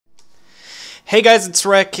Hey guys, it's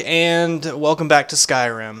Rick, and welcome back to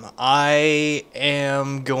Skyrim. I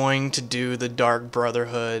am going to do the Dark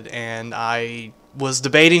Brotherhood, and I was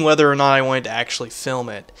debating whether or not I wanted to actually film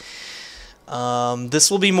it. This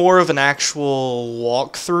will be more of an actual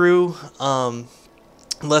walkthrough,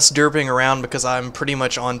 less derping around because I'm pretty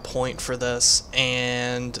much on point for this.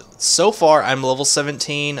 And so far, I'm level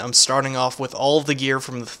 17. I'm starting off with all of the gear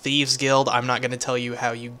from the Thieves Guild. I'm not going to tell you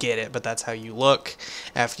how you get it, but that's how you look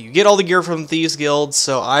after you get all the gear from the Thieves Guild.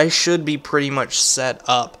 So I should be pretty much set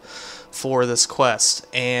up for this quest,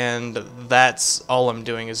 and that's all I'm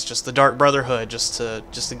doing is just the Dark Brotherhood, just to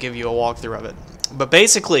give you a walkthrough of it. But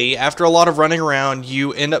basically, after a lot of running around,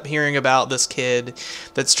 you end up hearing about this kid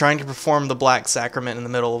that's trying to perform the Black Sacrament in the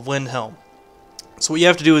middle of Windhelm. So what you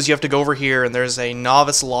have to do is you have to go over here, and there's a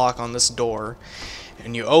novice lock on this door,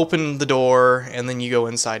 and you open the door, and then you go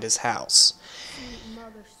inside his house.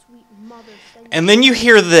 Sweet mother, and then you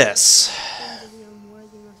hear this.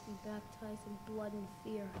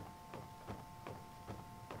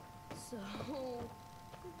 So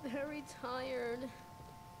very tired.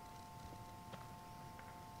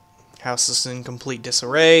 House is in complete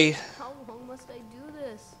disarray. How long must I do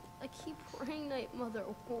this? I keep praying, Night Mother.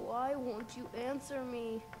 Why won't you answer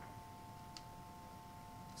me?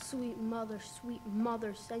 Sweet mother,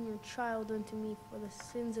 send your child unto me, for the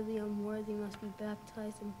sins of the unworthy must be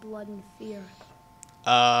baptized in blood and fear.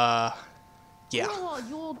 Yeah. Oh,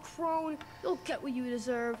 you old crone. You'll get what you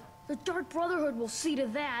deserve. The Dark Brotherhood will see to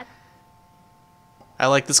that. I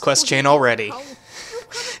like this quest chain already. You come at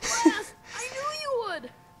last. I knew you would.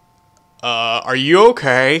 Are you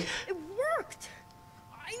okay? It worked.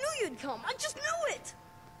 I knew you'd come. I just knew it.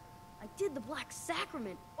 I did the Black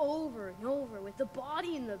Sacrament over and over with the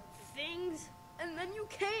body and the things, and then you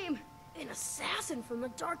came, an assassin from the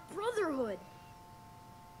Dark Brotherhood.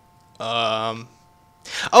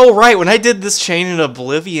 Oh, right, when I did this chain in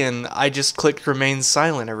Oblivion, I just clicked remain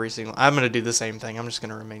silent every single... I'm gonna do the same thing. I'm just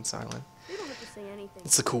gonna remain silent. You don't have to say anything.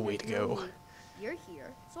 It's a cool way to go. You're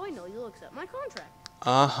here, so I know you'll accept my contract.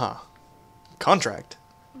 Uh-huh. Contract?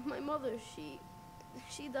 My mother, she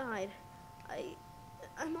died.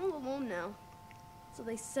 I'm all alone now. So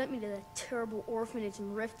they sent me to that terrible orphanage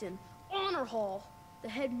in Riften. Honor Hall. The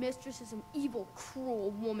headmistress is an evil,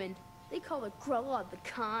 cruel woman. They call her Grella the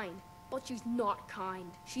Kind. But she's not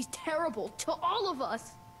kind. She's terrible to all of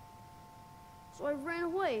us. So I ran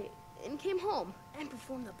away and came home and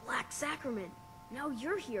performed the Black Sacrament. Now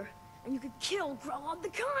you're here, and you could kill Grella the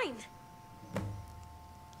Kind.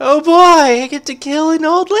 Oh boy, I get to kill an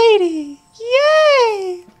old lady!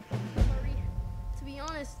 Yay! Sorry. To be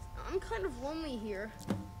honest, I'm kind of lonely here.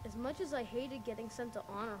 As much as I hated getting sent to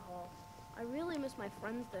Honor Hall, I really miss my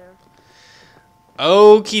friends there.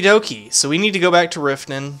 Okie dokie. So we need to go back to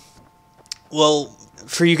Riften. Well,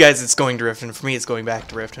 for you guys it's going to Riften. For me it's going back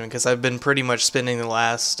to Riften because I've been pretty much spending the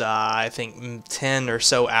last, I think, 10 or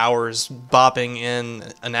so hours bopping in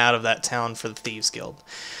and out of that town for the Thieves Guild.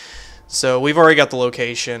 So we've already got the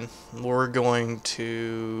location. We're going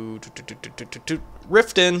to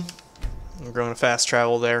Riften. We're going to fast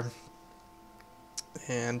travel there.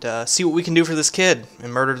 And see what we can do for this kid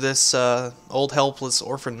and murder this old helpless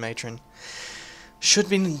orphan matron. Should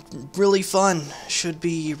be really fun. Should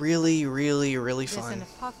be really, really, really fun. There's an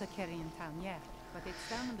apothecary in town, yeah, but it's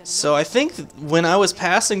down in the So I think when I was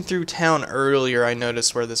passing through town earlier, I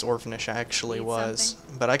noticed where this orphanage actually was.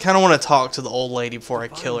 But I kind of want to talk to the old lady before I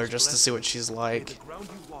kill her, just to see what she's like.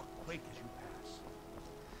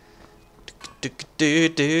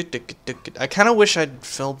 I kind of wish I'd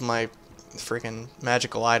filled my freaking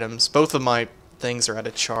magical items. Both of my things are out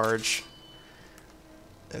of charge.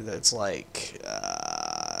 It's like,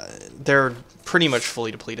 they're pretty much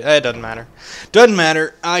fully depleted. It doesn't matter. Doesn't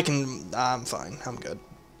matter. I'm fine. I'm good.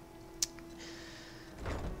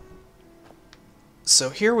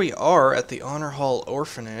 So here we are at the Honor Hall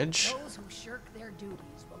Orphanage. Those who shirk their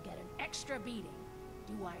duties will get an extra beating.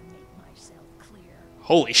 Do I make myself clear?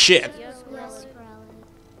 Holy shit. Yes,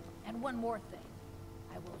 And one more thing.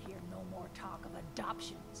 I will hear no more talk of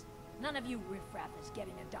adoptions. None of you riffraff is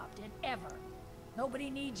getting adopted, ever. Nobody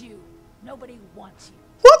needs you. Nobody wants you.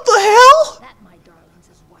 What the hell? That, my darlings,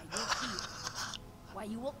 is why you're here. Why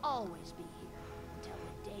you will always be here. Until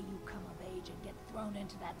the day you come of age and get thrown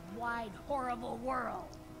into that wide, horrible world.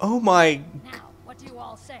 Oh my... Now, what do you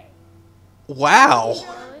all say? Wow.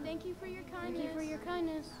 Thank you for your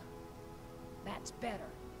kindness. That's better.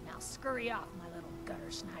 Now scurry off, my little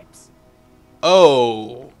gutter snipes.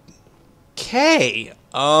 Okay.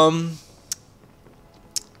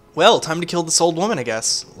 Well, time to kill this old woman, I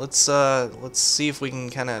guess. Let's see if we can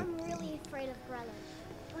kind of I'm really afraid of Grella.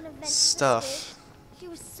 When events stuff. She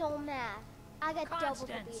was so mad. I got double the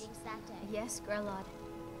Constance. beatings that day. Yes, Grelod.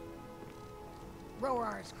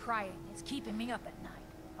 Roar is crying. It's keeping me up at night.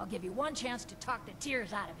 I'll give you one chance to talk the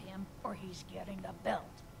tears out of him, or he's getting the belt.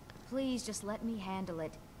 Please just let me handle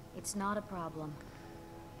it. It's not a problem.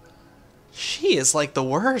 She is like the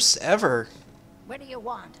worst ever. What do you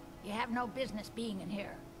want? You have no business being in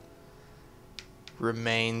here.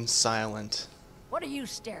 Remain silent. What are you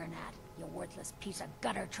staring at, you worthless piece of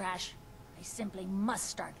gutter trash? I simply must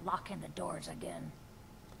start locking the doors again.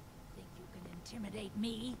 Think you can intimidate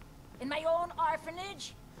me? In my own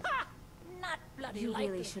orphanage? Ha! Not bloody You likely.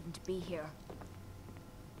 really shouldn't be here.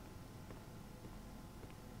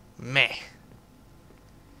 Meh.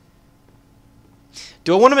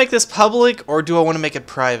 Do I want to make this public or do I want to make it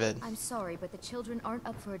private? I'm sorry, but the children aren't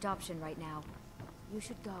up for adoption right now. You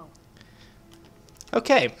should go.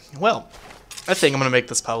 Okay, well, I think I'm going to make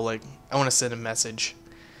this public. I want to send a message.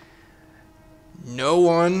 No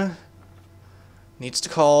one needs to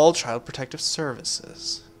call Child Protective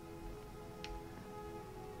Services.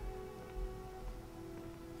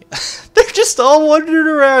 They're just all wandering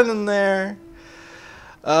around in there.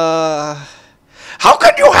 How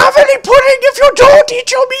can you have any pudding if you don't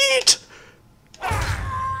eat your meat?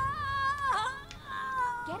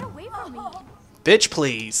 Get away from me. Bitch,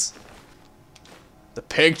 please. The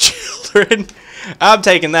pig children. I'm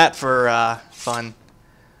taking that for fun.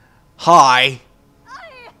 Hi.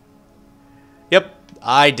 Yep,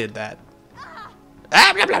 I did that. Ah,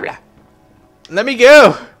 blah, blah, blah. Let me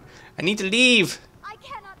go. I need to leave. I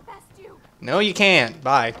cannot best you. No, you can't.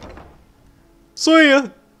 Bye. See ya.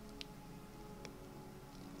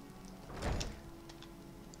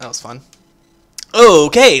 That was fun.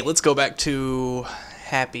 Okay, let's go back to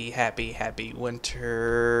happy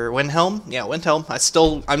Windhelm. Yeah,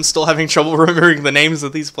 Windhelm. I'm still having trouble remembering the names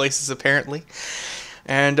of these places apparently.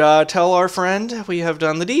 And tell our friend we have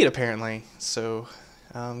done the deed apparently. So,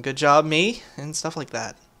 good job me and stuff like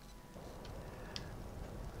that.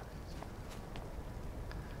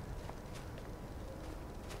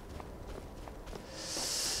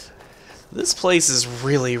 This place is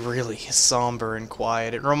really, really somber and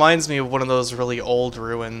quiet. It reminds me of one of those really old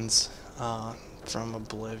ruins from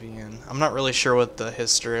Oblivion. I'm not really sure what the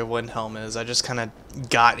history of Windhelm is. I just kind of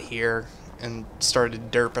got here and started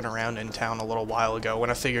derping around in town a little while ago when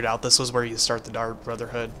I figured out this was where you start the Dark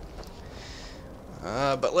Brotherhood.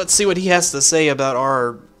 But let's see what he has to say about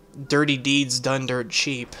our dirty deeds done dirt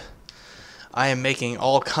cheap. I am making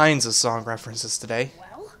all kinds of song references today.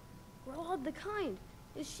 Well, we're all the kind.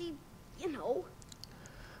 Is she, you know?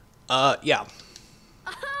 Yeah.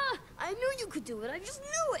 Aha! I knew you could do it. I just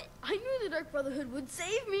knew it. I knew the Dark Brotherhood would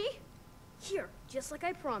save me. Here, just like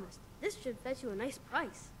I promised. This should fetch you a nice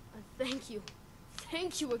price. Thank you.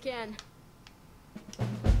 Thank you again.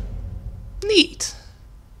 Neat.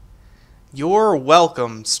 You're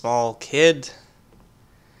welcome, small kid.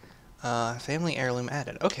 Family heirloom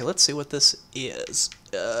added. Okay, let's see what this is.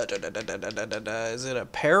 Is it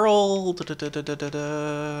apparel?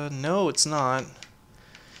 No, it's not.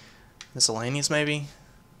 Miscellaneous, maybe?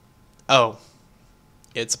 Oh.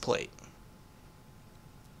 It's a plate.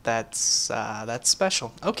 That's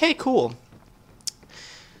special. Okay, cool.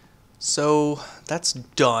 So, that's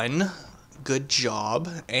done. Good job.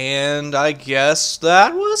 And I guess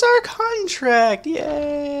that was our contract.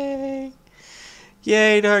 Yay!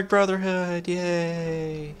 Yay, Dark Brotherhood.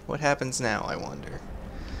 Yay. What happens now, I wonder?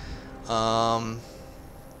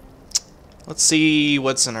 Let's see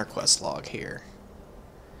what's in our quest log here.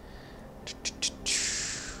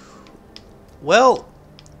 Well,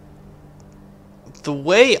 the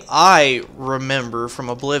way I remember from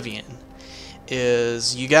Oblivion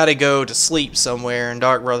is you gotta go to sleep somewhere and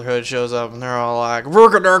Dark Brotherhood shows up and they're all like and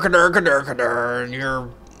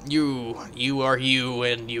you are you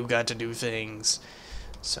and you got to do things.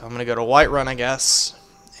 So I'm gonna go to Whiterun, I guess.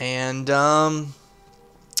 And yeah,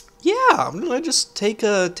 I'm gonna just take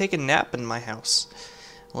a nap in my house.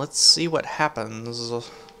 Let's see what happens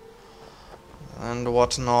and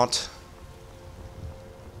whatnot.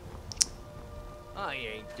 I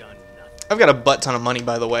ain't done nothing. I've got a butt ton of money,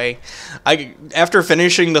 by the way. After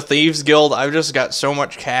finishing the Thieves Guild, I've just got so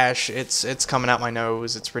much cash. It's coming out my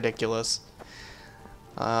nose. It's ridiculous.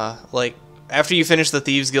 Like after you finish the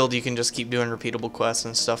Thieves Guild, you can just keep doing repeatable quests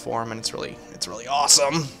and stuff for them, and it's really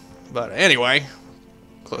awesome. But anyway,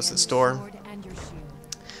 close this door.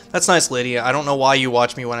 That's nice, Lydia. I don't know why you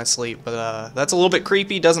watch me when I sleep, but that's a little bit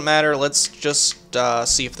creepy. Doesn't matter. Let's just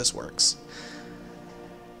see if this works.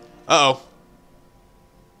 Uh-oh.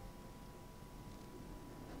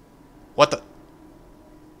 What the?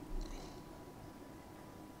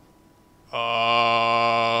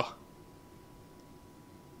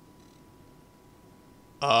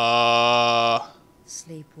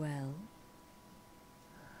 Sleep well.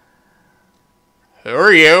 Who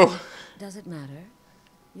are you? Does it matter?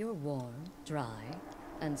 You're warm, dry,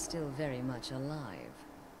 and still very much alive.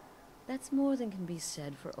 That's more than can be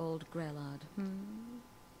said for old Grelod,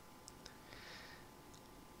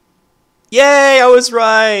 Yay, I was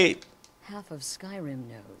right! Half of Skyrim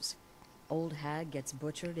knows. Old hag gets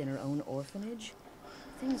butchered in her own orphanage.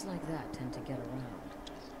 Things like that tend to get around.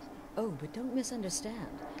 Oh, but don't misunderstand.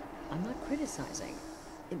 I'm not criticizing.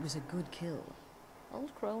 It was a good kill.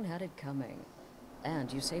 Old Crone had it coming.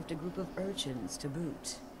 And you saved a group of urchins to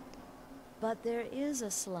boot. But there is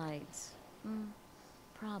a slight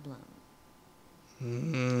problem.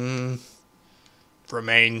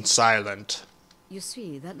 Remain silent. You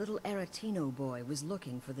see, that little Aretino boy was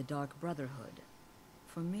looking for the Dark Brotherhood.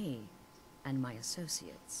 For me and my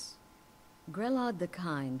associates. Grelod the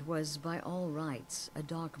Kind was, by all rights, a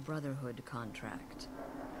Dark Brotherhood contract.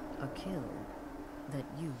 A kill that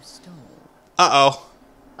you stole. Uh-oh.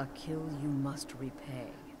 A kill you must repay.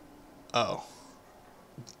 Oh.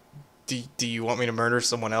 Do you want me to murder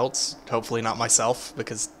someone else? Hopefully not myself,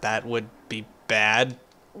 because that would be bad.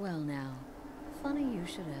 Well now, funny you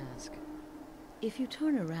should ask. If you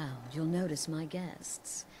turn around, you'll notice my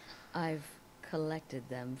guests. I've collected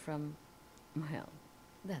them from, well,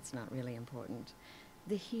 that's not really important.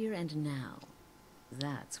 The here and now.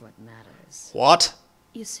 That's what matters. What?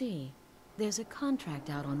 You see, there's a contract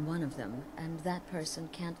out on one of them, and that person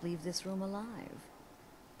can't leave this room alive.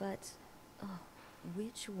 But, oh,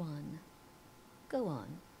 which one? Go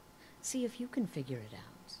on. See if you can figure it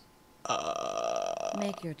out.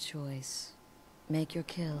 Make your choice. Make your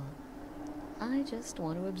kill. I just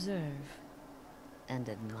want to observe and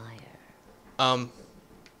admire.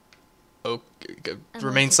 Okay, Unless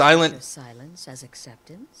remain you take silent. your silence as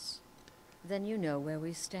acceptance, then you know where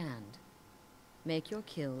we stand. Make your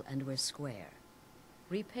kill and we're square.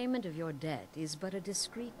 Repayment of your debt is but a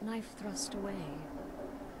discreet knife thrust away.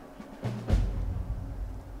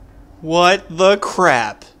 What the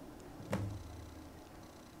crap?